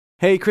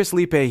Hey, Chris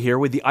Liepe here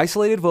with the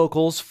isolated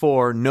vocals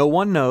for No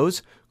One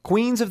Knows,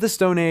 Queens of the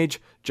Stone Age,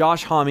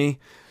 Josh Homme.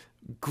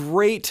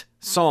 Great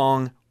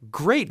song,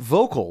 great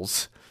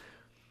vocals.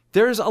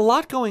 There's a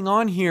lot going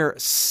on here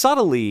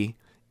subtly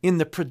in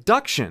the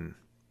production.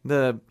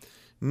 The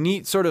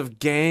neat sort of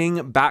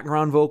gang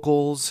background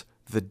vocals,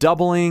 the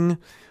doubling,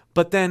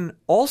 but then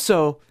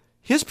also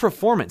his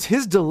performance,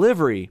 his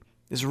delivery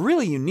is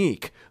really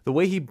unique. The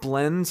way he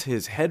blends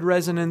his head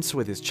resonance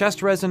with his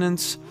chest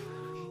resonance,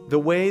 the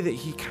way that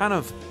he kind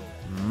of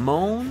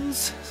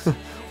moans.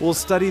 We'll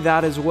study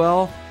that as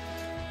well.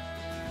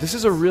 This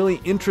is a really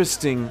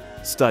interesting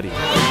study.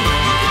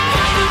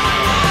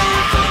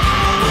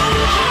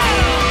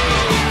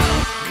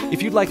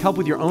 If you'd like help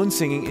with your own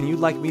singing and you'd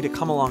like me to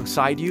come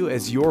alongside you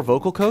as your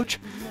vocal coach,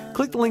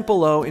 click the link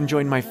below and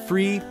join my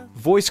free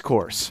voice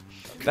course.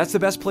 That's the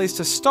best place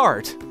to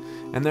start,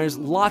 and there's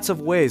lots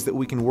of ways that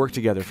we can work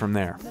together from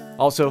there.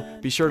 Also,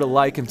 be sure to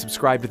like and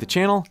subscribe to the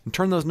channel and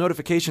turn those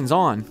notifications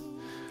on.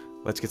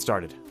 Let's get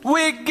started.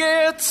 We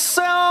get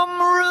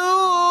some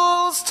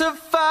rules to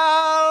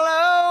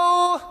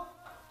follow,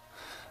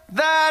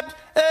 that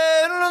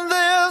and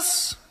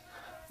this,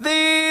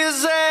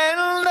 these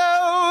and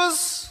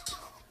those.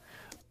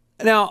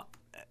 Now,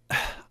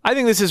 I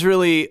think this is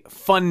really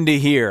fun to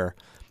hear.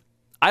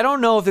 I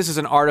don't know if this is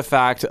an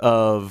artifact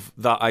of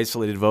the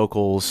isolated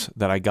vocals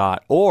that I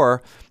got,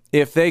 or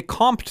if they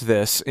comped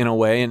this in a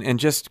way and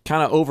just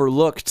kind of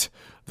overlooked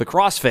the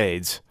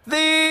crossfades.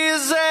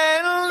 These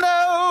and those.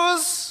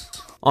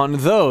 On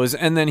those,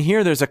 and then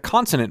here there's a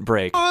consonant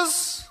break.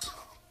 Those.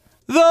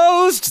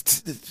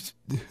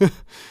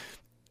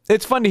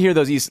 It's fun to hear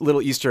those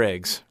little Easter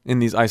eggs in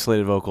these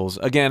isolated vocals.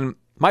 Again,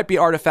 might be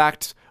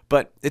artifacts,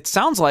 but it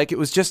sounds like it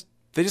was just,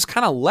 they just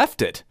kind of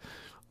left it.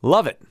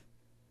 Love it.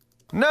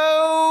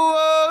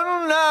 No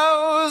one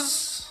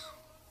knows.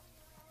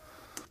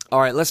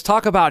 All right, let's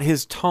talk about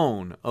his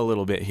tone a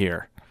little bit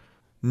here.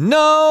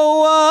 No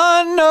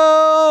one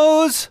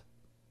knows.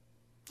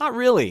 Not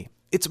really.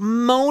 It's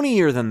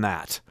moanier than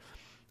that.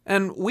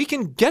 And we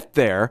can get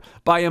there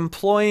by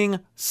employing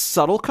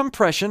subtle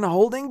compression,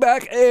 holding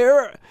back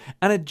air,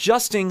 and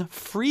adjusting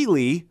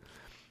freely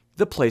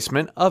the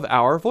placement of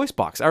our voice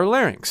box, our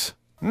larynx.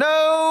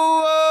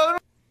 No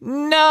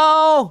one.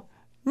 No,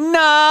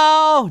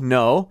 no,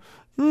 no,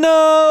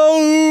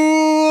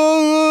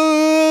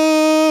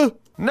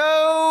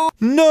 no,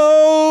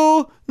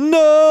 no,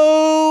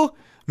 no.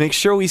 Make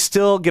sure we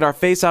still get our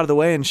face out of the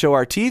way and show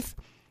our teeth,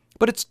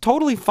 but it's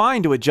totally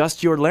fine to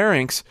adjust your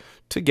larynx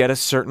to get a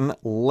certain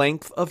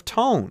length of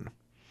tone.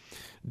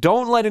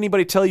 Don't let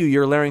anybody tell you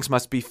your larynx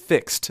must be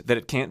fixed, that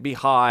it can't be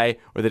high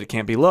or that it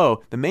can't be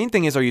low. The main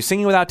thing is, are you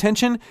singing without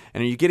tension,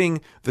 and are you getting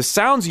the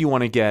sounds you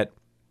want to get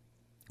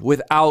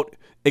without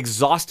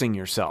exhausting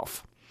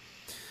yourself?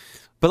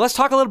 But let's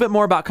talk a little bit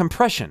more about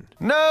compression.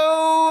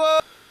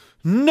 No.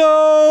 No,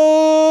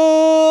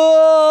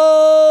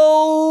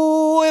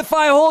 if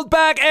I hold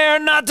back air,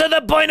 not to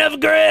the point of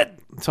grit.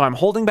 So I'm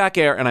holding back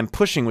air and I'm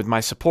pushing with my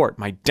support,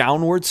 my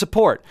downward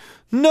support.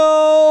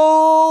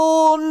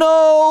 No,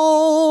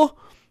 no,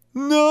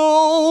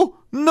 no,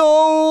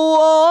 no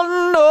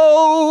one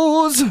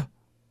knows.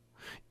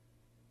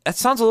 That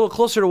sounds a little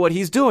closer to what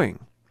he's doing.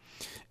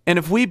 And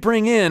if we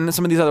bring in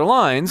some of these other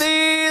lines.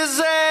 These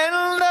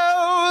and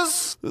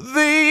those.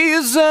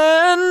 These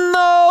and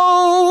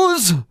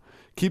those.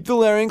 Keep the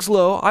larynx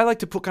low. I like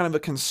to put kind of a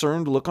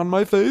concerned look on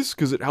my face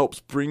because it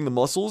helps bring the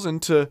muscles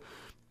into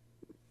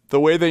the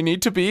way they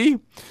need to be.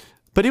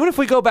 But even if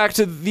we go back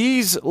to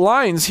these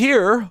lines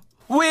here,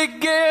 we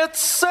get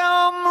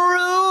some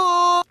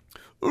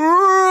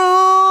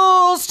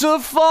rules to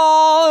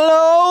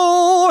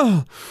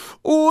follow.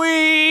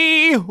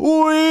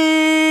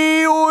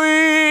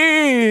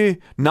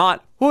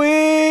 Not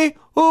we.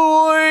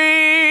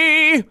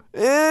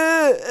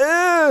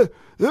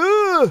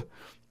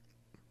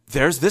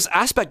 There's this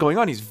aspect going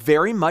on. He's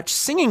very much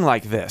singing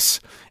like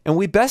this. And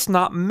we best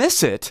not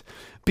miss it,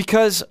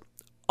 because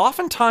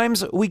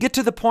oftentimes we get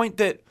to the point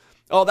that,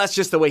 oh, that's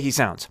just the way he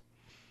sounds.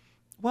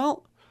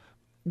 Well,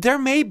 there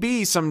may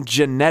be some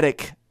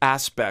genetic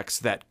aspects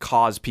that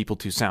cause people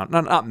to sound. No,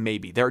 not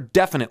maybe. There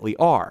definitely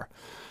are.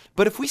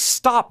 But if we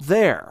stop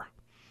there,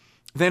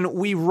 then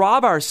we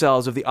rob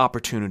ourselves of the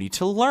opportunity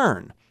to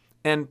learn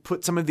and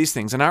put some of these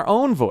things in our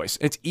own voice.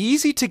 It's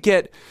easy to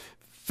get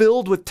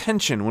filled with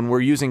tension when we're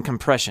using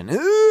compression. We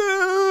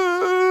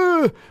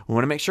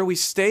want to make sure we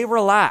stay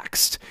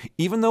relaxed,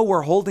 even though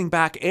we're holding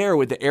back air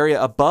with the area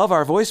above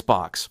our voice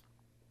box,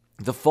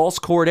 the false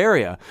chord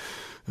area.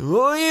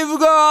 We've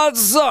got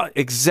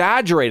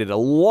exaggerated a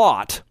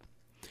lot,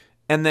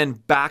 and then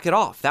back it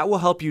off. That will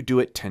help you do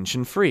it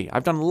tension-free.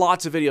 I've done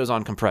lots of videos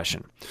on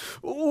compression.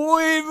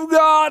 We've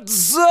got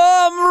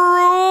some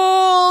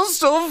rules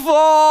to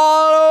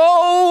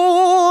follow,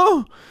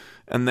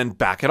 and then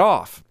back it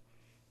off.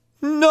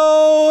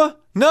 No,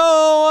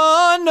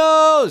 no one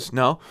knows.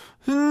 No,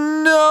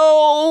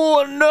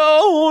 no, no,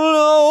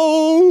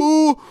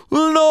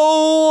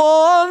 no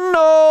one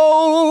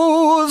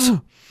knows.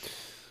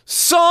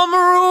 Some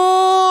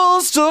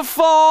rules to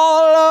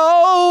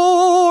follow.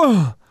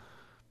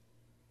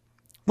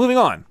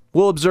 on.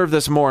 We'll observe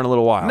this more in a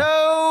little while.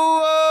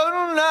 No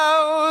one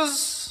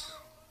knows.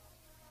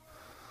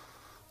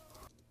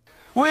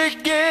 We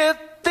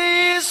get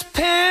these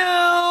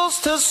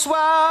pills to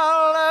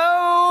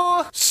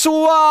swallow.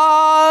 Swallow,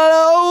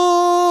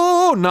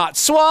 not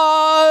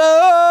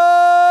swallow.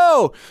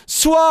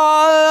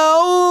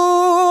 Swallow.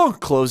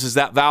 Closes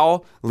that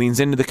vowel, leans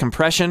into the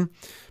compression.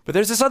 But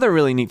there's this other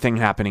really neat thing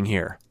happening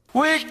here.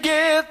 We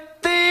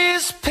get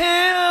these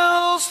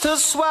pills to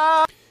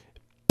swallow.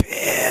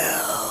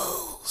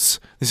 Pills.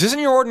 This isn't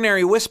your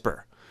ordinary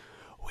whisper.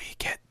 We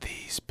get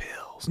these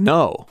pills.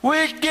 No.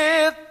 We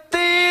get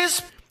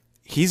these.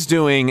 He's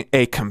doing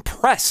a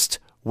compressed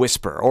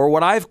whisper, or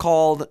what I've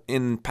called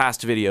in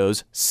past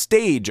videos,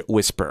 stage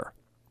whisper.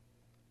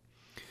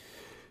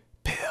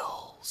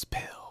 Pills,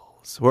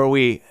 pills. Where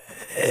we...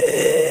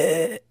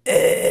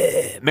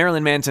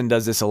 Marilyn Manson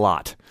does this a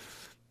lot,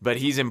 but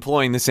he's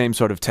employing the same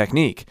sort of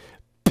technique.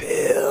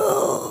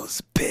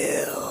 Pills,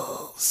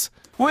 pills.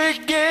 We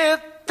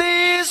get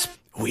these.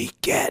 We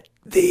get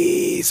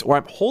these. Where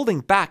I'm holding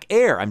back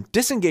air. I'm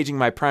disengaging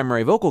my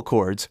primary vocal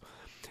cords,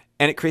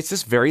 and it creates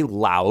this very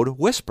loud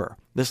whisper,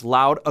 this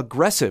loud,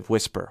 aggressive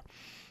whisper.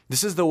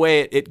 This is the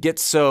way it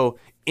gets so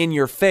in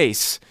your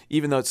face,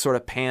 even though it's sort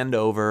of panned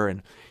over,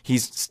 and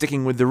he's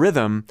sticking with the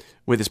rhythm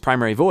with his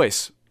primary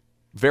voice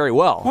very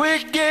well.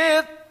 We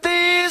get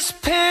these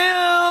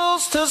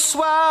pills to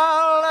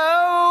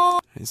swallow.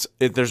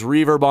 There's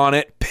reverb on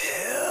it.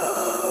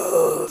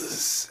 Pills.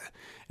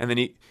 And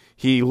then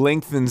he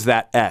lengthens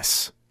that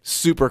S.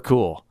 Super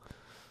cool.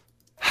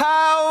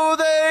 How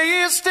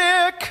they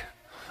stick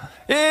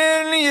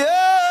in your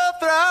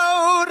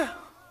throat.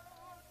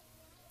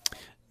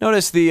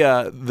 Notice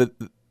the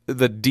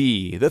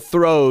D, the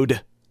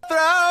throat.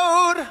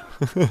 Throat.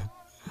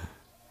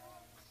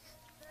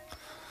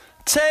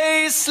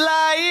 Tastes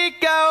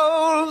like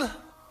gold.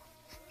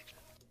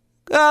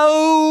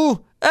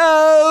 Oh,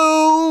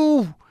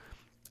 oh.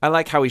 I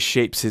like how he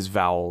shapes his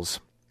vowels.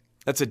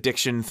 That's a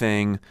diction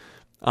thing.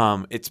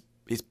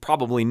 He's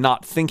probably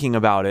not thinking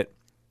about it.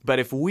 But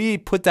if we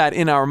put that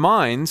in our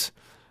minds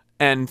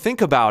and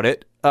think about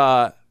it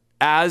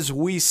as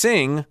we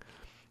sing,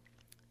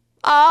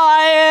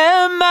 I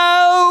am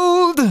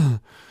old.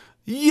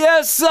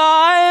 Yes,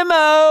 I'm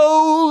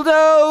old.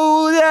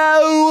 Oh,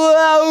 oh,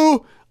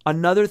 oh.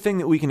 Another thing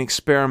that we can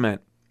experiment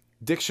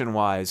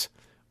diction-wise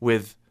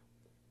with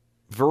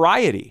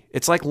variety.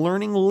 It's like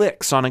learning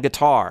licks on a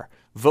guitar,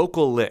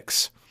 vocal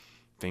licks.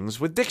 Things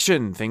with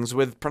diction, things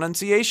with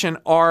pronunciation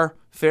are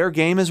fair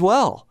game as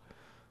well.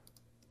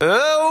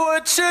 Oh,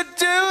 what you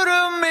do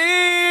to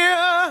me?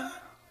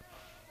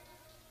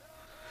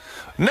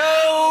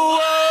 No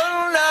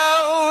one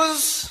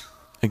knows.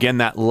 Again,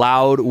 that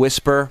loud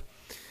whisper.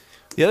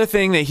 The other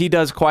thing that he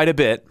does quite a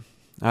bit,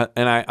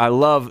 and I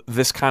love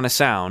this kind of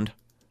sound.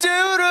 Do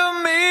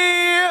to me.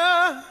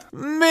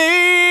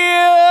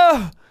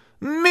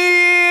 Me,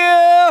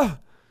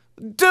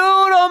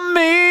 do to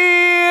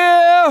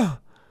me.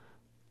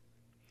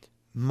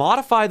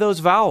 Modify those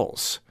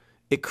vowels.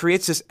 It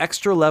creates this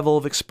extra level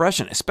of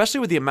expression, especially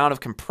with the amount of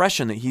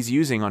compression that he's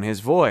using on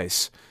his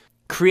voice.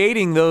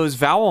 Creating those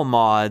vowel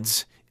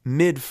mods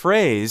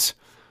mid-phrase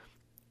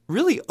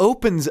really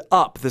opens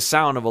up the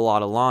sound of a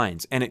lot of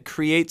lines, and it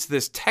creates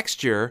this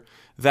texture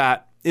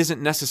that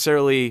isn't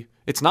necessarily,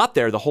 it's not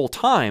there the whole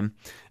time,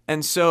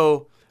 and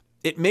so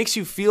it makes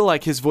you feel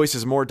like his voice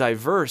is more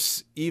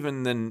diverse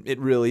even than it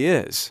really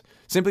is,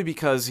 simply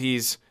because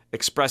he's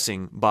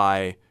expressing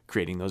by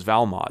creating those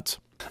vowel mods.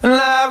 And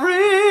I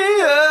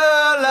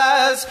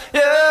realize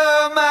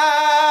you're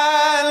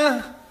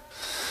mine.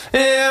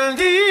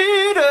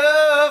 Indeed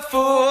a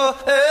fool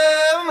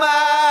am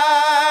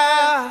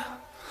I.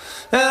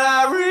 And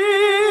I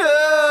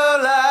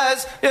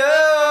realize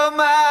you're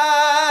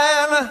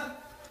mine.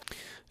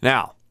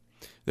 Now,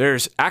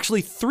 there's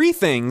actually 3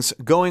 things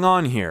going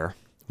on here.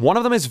 One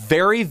of them is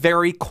very,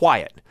 very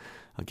quiet.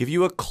 I'll give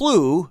you a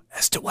clue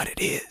as to what it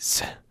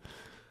is.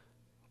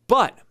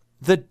 But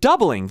the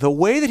doubling, the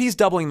way that he's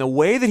doubling, the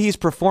way that he's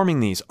performing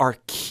these are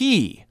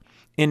key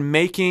in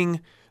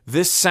making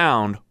this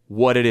sound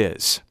what it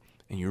is.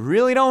 And you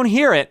really don't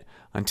hear it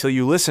until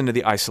you listen to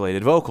the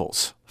isolated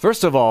vocals.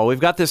 First of all, we've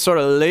got this sort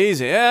of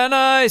lazy, and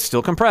I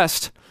still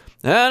compressed,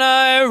 and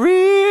I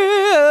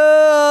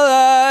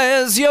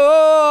realize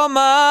you're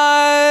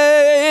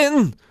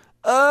mine,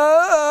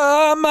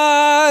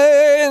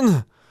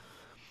 mine.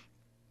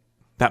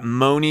 That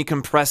moany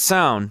compressed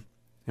sound.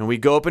 And we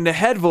go up into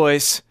head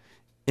voice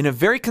in a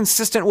very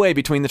consistent way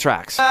between the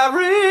tracks. I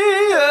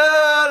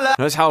realize.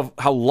 Notice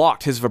how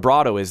locked his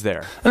vibrato is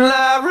there. And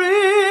I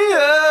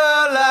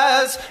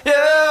realize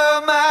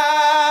you're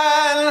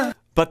mine.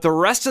 But the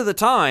rest of the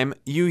time,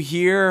 you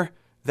hear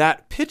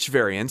that pitch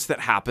variance that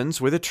happens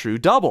with a true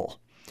double.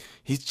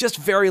 He's just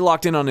very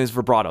locked in on his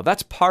vibrato.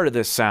 That's part of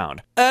this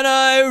sound. And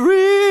I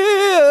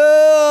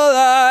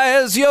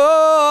realize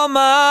you're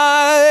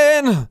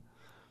mine.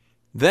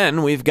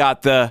 Then we've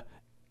got the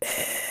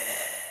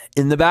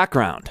in the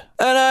background.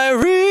 And I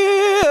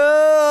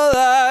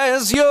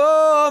realize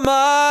you're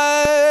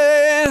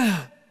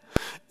mine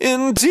in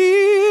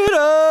Indeed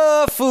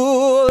a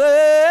fool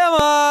am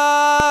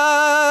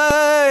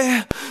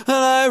I, and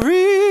I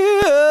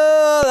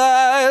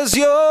realize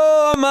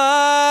you're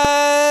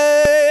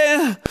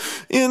mine.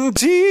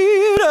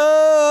 Indeed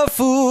a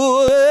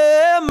fool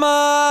am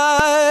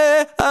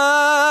I,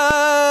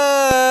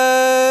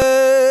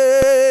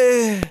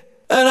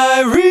 and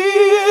I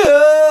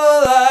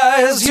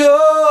realize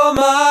you're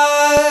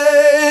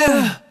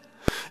mine.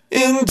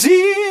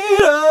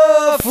 Indeed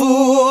a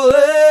fool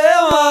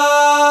am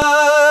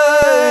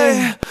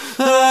I,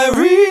 and I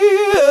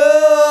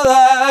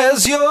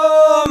realize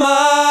you're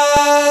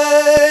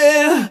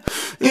mine.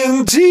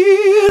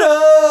 Indeed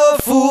a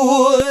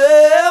fool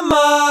am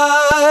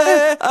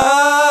I,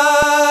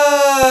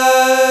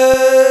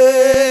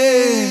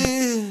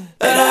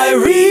 and I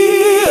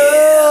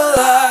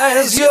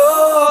realize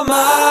you're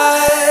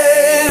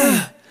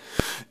mine.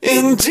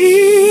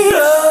 Indeed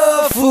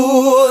a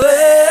fool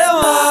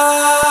am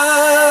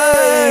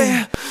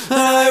I,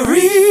 and I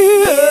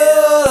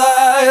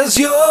realize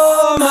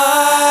you're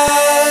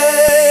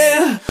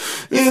mine.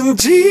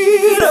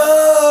 Indeed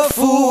a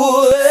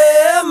fool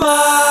am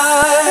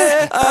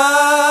I.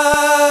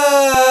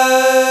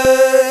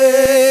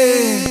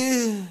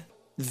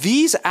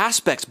 These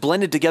aspects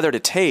blended together to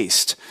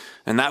taste,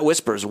 and that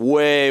whisper's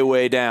way,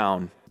 way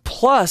down.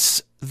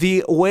 Plus,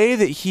 the way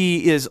that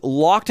he is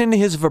locked into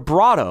his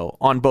vibrato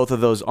on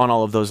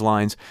all of those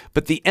lines,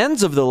 but the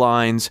ends of the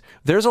lines,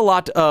 there's a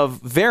lot of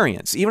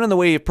variance, even in the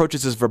way he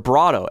approaches his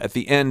vibrato at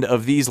the end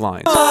of these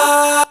lines.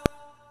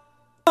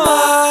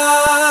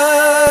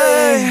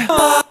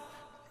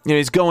 You know,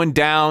 he's going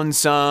down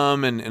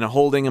some and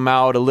holding them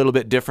out a little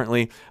bit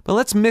differently. But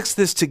let's mix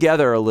this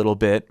together a little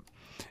bit,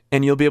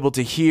 and you'll be able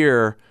to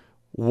hear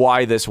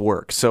why this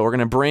works. So we're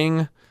going to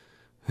bring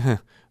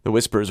the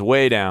whispers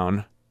way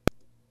down.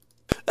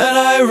 And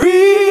I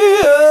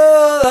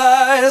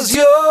realize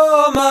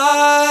you're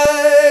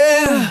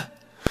mine.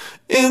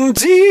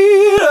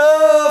 Indeed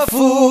a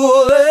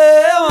fool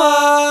am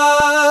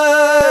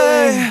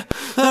I.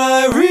 And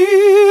I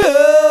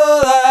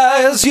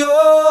realize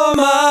you're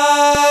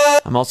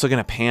mine. I'm also going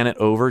to pan it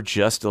over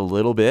just a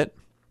little bit.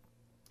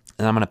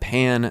 And I'm going to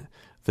pan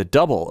the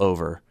double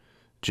over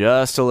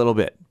just a little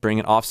bit. Bring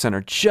it off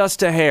center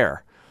just a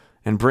hair.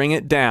 And bring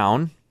it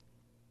down.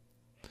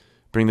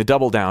 Bring the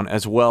double down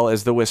as well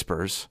as the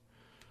whispers.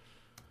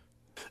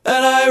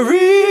 And I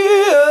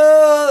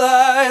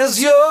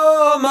realize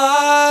you're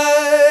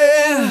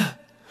mine.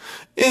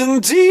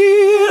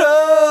 Indeed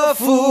a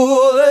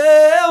fool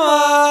am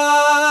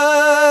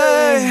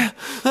I.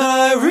 And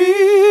I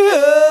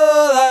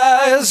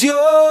realize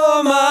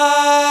you're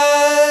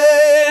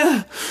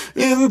mine.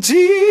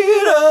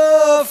 Indeed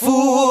a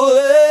fool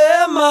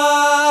am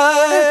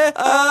I.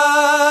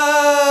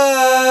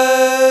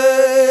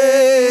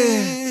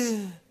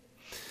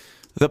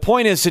 The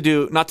point is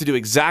not to do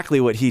exactly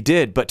what he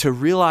did, but to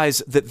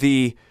realize that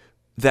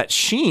that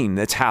sheen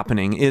that's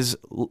happening is,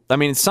 I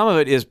mean, some of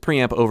it is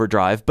preamp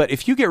overdrive, but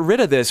if you get rid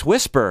of this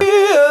whisper, and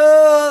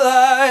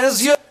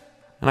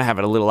I have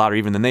it a little louder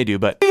even than they do,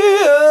 but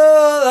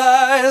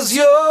realize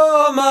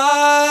you're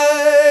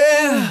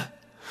mine.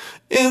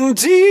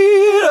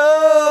 Indeed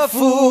a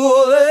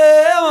fool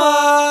am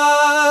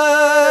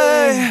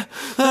I.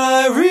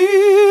 I realize.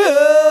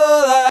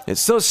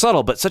 It's so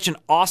subtle, but such an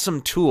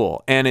awesome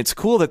tool, and it's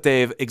cool that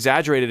they've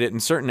exaggerated it in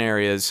certain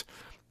areas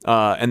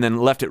and then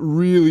left it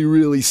really,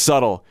 really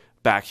subtle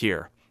back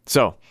here.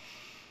 So,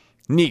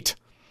 neat.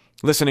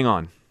 Listening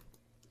on.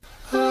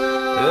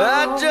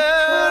 A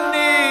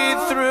journey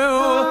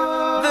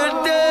through the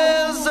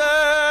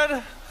desert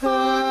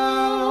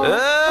of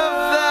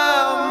the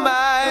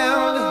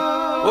mind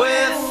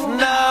with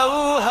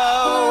no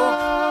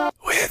hope.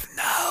 With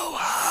no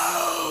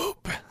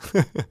hope.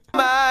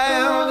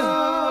 Mind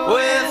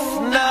with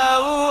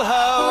no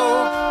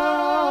hope.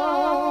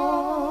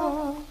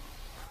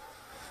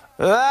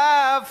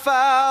 I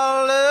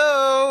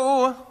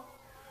follow.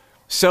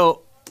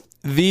 So,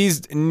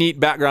 these neat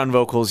background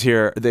vocals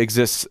here, they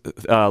exist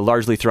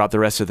largely throughout the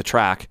rest of the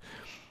track.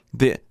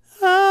 The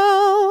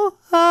oh,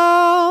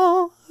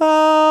 oh,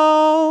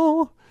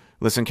 oh.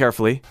 Listen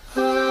carefully.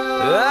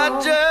 A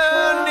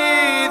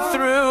journey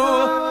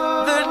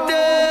through the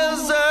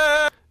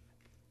desert.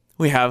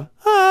 We have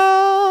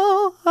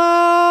oh,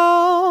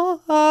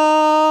 oh,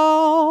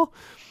 oh.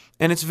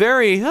 And it's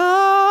very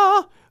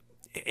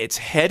it's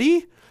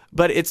heady,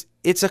 but it's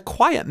a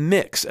quiet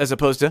mix as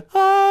opposed to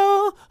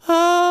oh,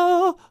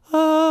 oh,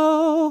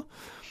 oh.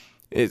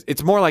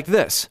 It's more like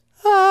this.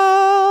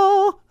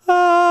 Oh,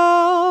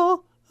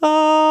 oh,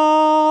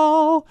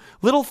 oh.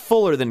 Little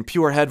fuller than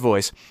pure head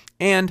voice.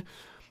 And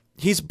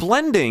he's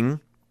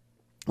blending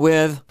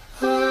with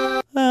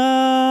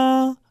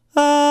oh,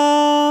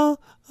 oh,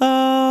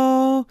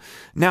 oh.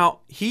 Now,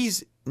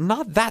 he's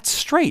not that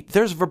straight.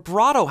 There's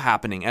vibrato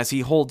happening as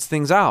he holds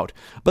things out.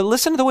 But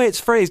listen to the way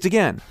it's phrased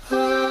again.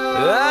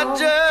 A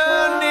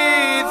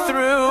journey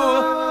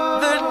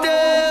through the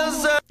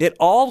desert. It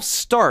all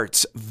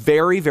starts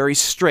very, very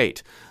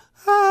straight.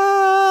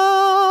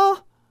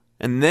 Ah,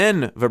 and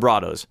then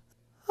vibratos.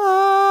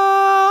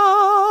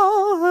 Ah,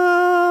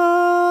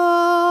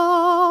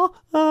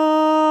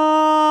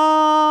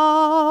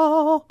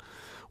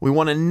 We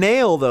want to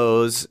nail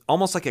those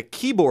almost like a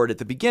keyboard at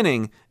the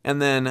beginning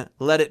and then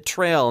let it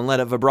trail and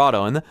let it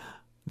vibrato. And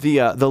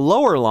the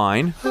lower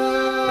line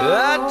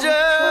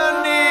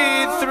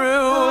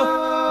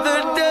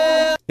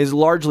is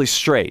largely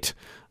straight.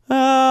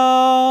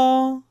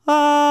 Oh,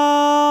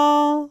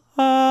 oh,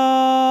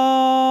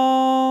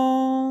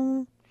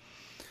 oh.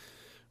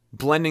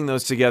 Blending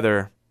those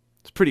together,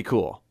 it's pretty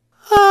cool.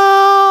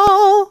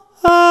 Oh,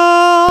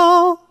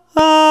 oh,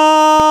 oh.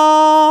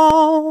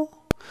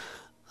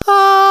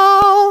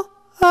 Oh,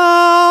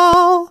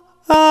 oh,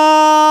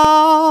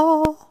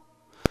 oh.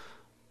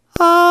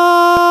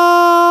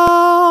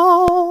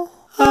 Oh,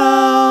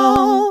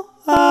 oh,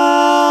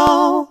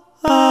 oh,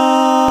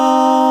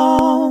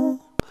 oh.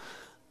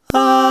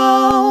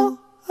 Oh,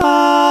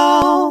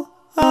 oh,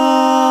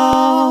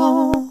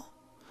 oh.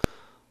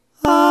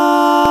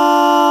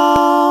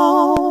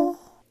 Oh.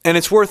 And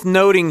it's worth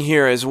noting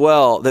here as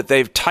well that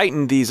they've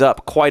tightened these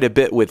up quite a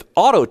bit with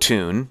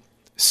auto-tune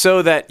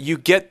so that you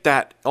get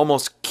that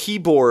almost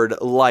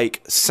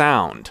keyboard-like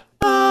sound.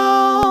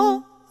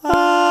 Oh,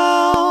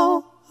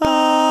 oh,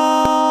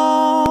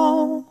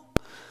 oh.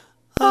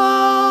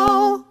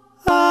 Oh,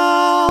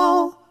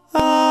 oh,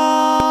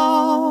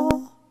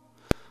 oh.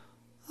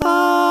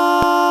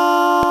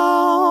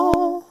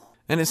 Oh.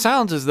 And it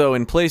sounds as though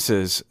in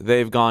places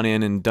they've gone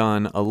in and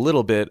done a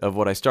little bit of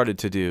what I started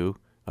to do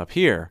up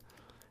here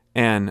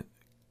and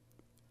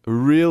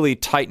really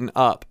tighten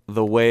up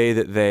the way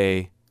that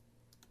they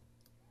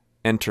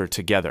enter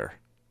together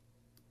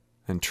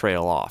and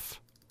trail off.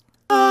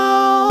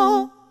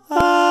 Oh,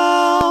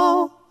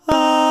 oh,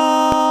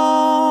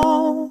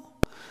 oh,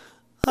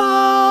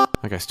 oh.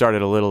 Like I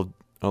started a little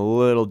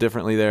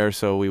differently there,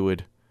 so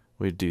we'd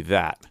do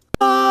that.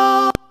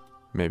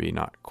 Maybe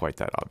not quite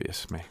that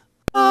obvious. May.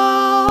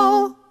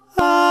 Oh,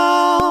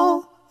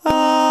 oh,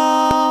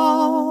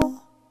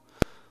 oh,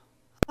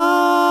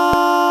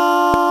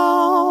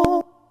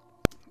 oh.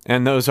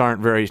 And those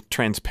aren't very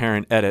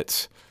transparent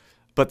edits.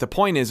 But the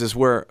point is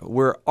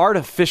we're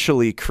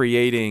artificially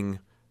creating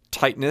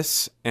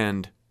tightness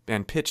and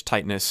pitch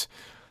tightness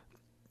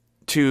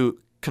to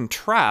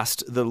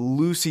contrast the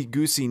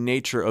loosey-goosey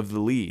nature of the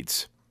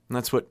leads. And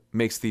that's what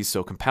makes these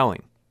so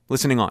compelling.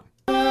 Listening on.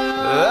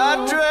 I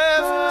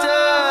drift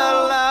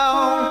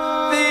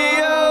along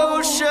the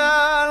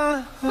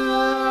ocean,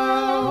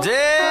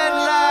 dead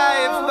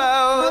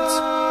lifeboats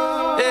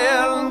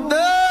in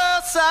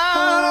the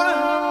sun,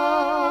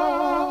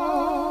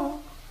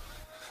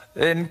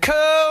 and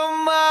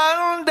come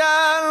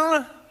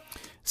undone.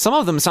 Some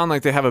of them sound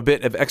like they have a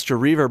bit of extra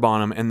reverb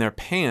on them, and they're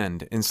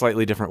panned in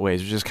slightly different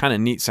ways, which is kind of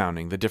neat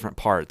sounding, the different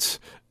parts.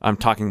 I'm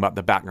talking about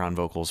the background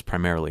vocals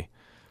primarily.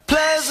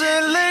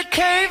 Pleasantly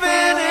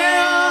caving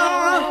in,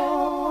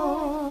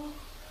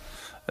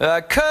 I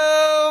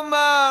come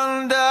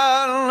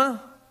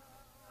undone,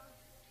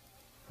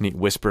 Neat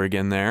whisper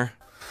again there.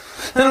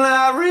 and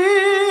I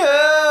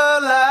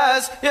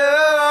realize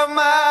you're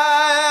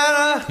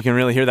mine. You can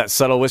really hear that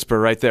subtle whisper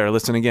right there.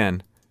 Listen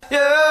again.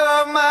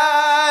 You're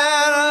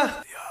mine.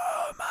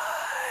 You're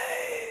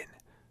mine.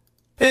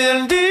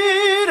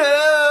 Indeed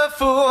a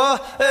fool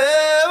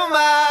am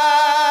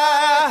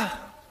I,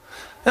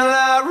 and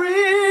I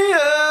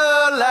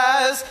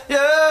realize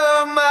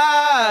you're mine.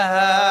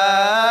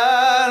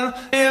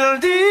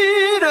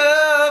 Indeed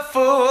a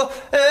fool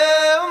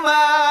am I.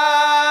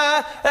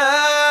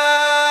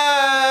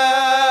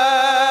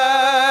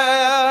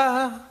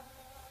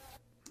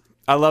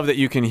 I love that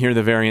you can hear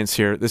the variance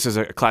here. This is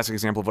a classic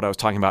example of what I was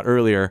talking about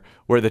earlier,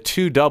 where the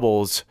two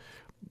doubles,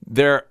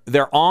 they're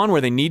on where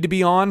they need to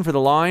be on for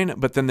the line,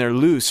 but then they're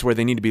loose where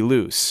they need to be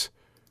loose.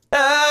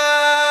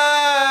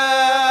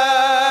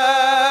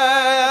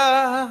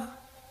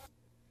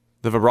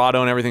 The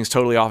vibrato and everything's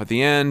totally off at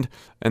the end,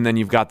 and then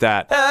you've got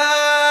that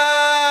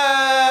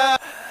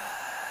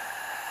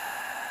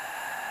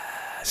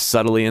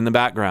subtly in the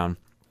background.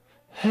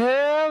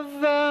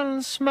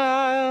 Heaven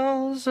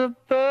smiles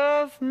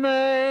above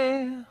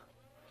me.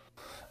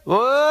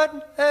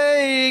 What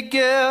a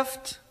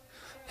gift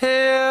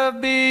here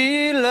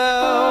below.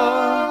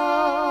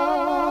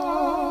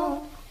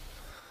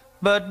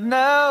 But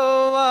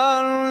no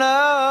one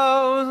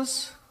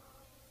knows.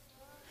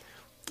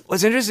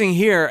 What's interesting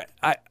here,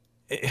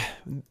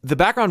 the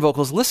background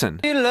vocals,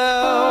 listen. Below.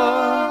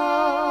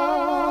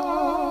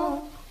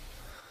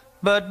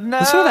 But no.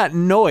 Listen to that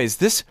noise.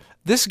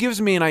 This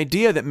gives me an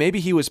idea that maybe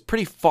he was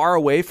pretty far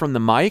away from the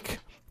mic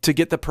to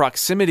get the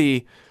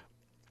proximity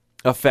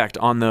effect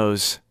on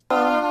those.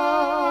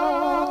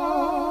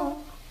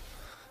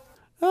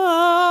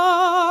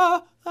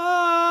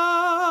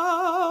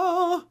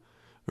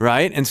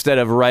 Right? Instead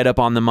of right up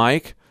on the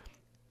mic.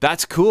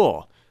 That's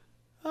cool.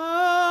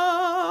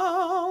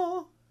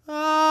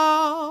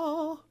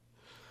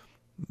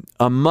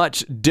 A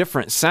much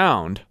different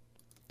sound.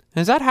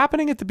 Is that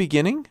happening at the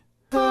beginning?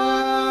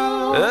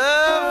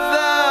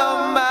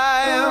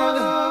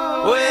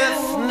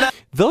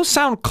 Those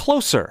sound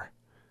closer.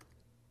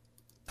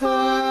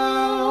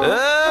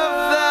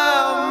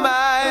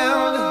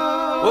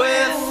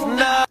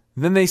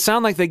 then they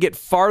sound like they get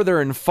farther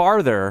and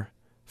farther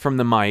from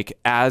the mic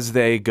as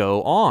they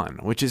go on,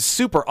 which is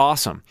super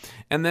awesome.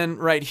 And then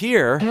right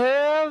here,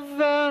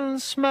 Heaven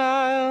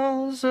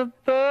smiles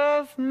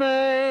above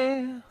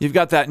me. you've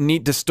got that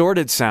neat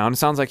distorted sound. It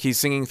sounds like he's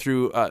singing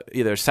through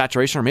either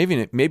saturation or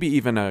maybe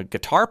even a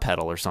guitar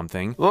pedal or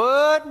something.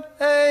 What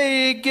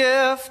a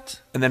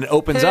gift And then it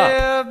opens up.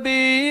 here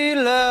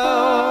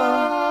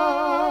below.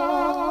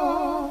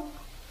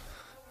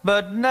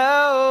 But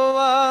no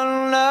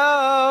one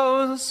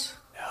knows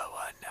No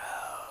one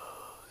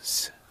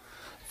knows.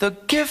 the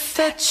gift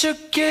that you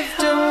give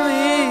to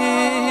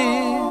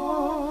me.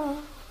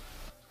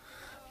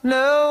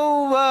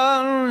 No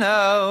one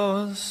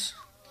knows.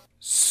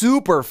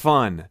 Super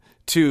fun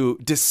to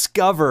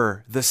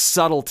discover the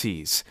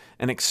subtleties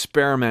and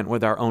experiment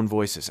with our own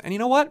voices. And you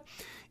know what?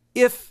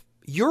 If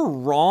you're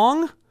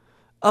wrong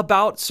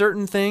about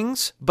certain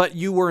things, but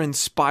you were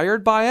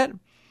inspired by it,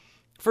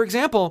 for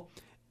example,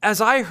 as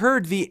I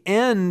heard the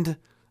end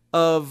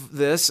of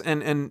this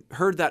and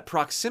heard that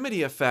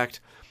proximity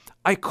effect,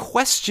 I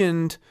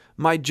questioned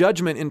my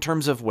judgment in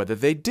terms of whether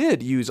they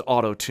did use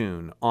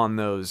auto-tune on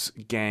those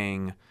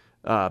gang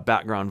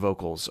background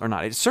vocals or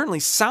not. It certainly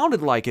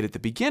sounded like it at the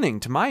beginning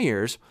to my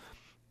ears,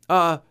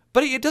 but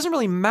it doesn't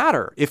really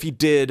matter if he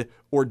did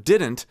or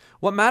didn't.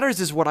 What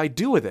matters is what I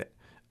do with it.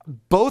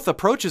 Both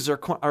approaches are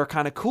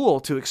kind of cool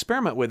to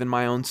experiment with in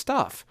my own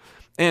stuff.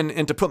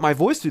 And to put my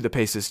voice through the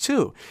paces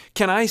too.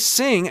 Can I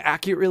sing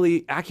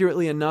accurately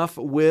enough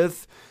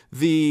with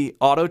the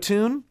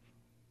auto-tune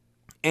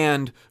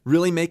and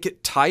really make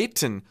it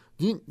tight and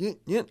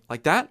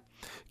like that?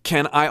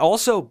 Can I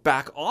also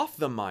back off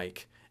the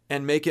mic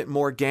and make it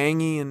more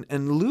gangy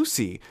and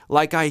loosey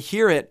like I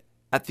hear it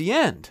at the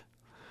end?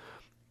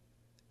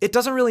 It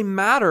doesn't really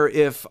matter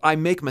if I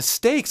make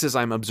mistakes as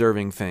I'm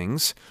observing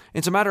things.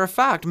 As a matter of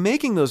fact,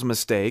 making those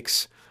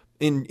mistakes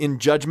in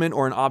judgment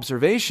or in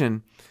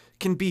observation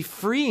can be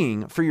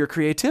freeing for your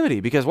creativity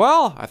because,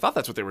 well, I thought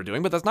that's what they were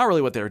doing, but that's not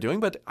really what they were doing,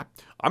 but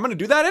I'm going to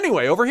do that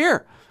anyway over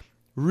here.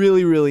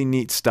 Really, really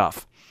neat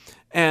stuff.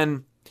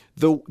 And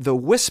the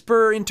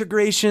whisper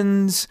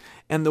integrations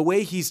and the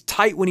way he's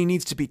tight when he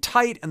needs to be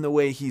tight and the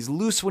way he's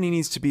loose when he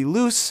needs to be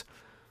loose,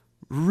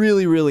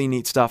 really, really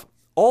neat stuff.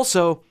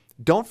 Also,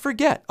 don't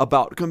forget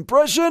about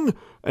compression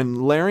and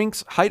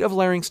larynx, height of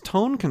larynx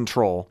tone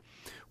control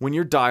when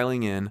you're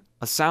dialing in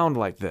a sound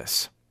like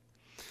this.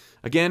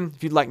 Again,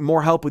 if you'd like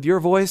more help with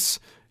your voice,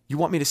 you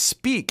want me to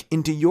speak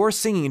into your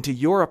singing, into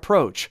your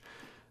approach,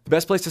 the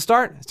best place to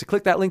start is to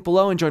click that link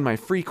below and join my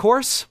free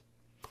course.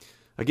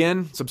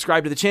 Again,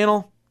 subscribe to the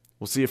channel.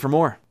 We'll see you for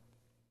more.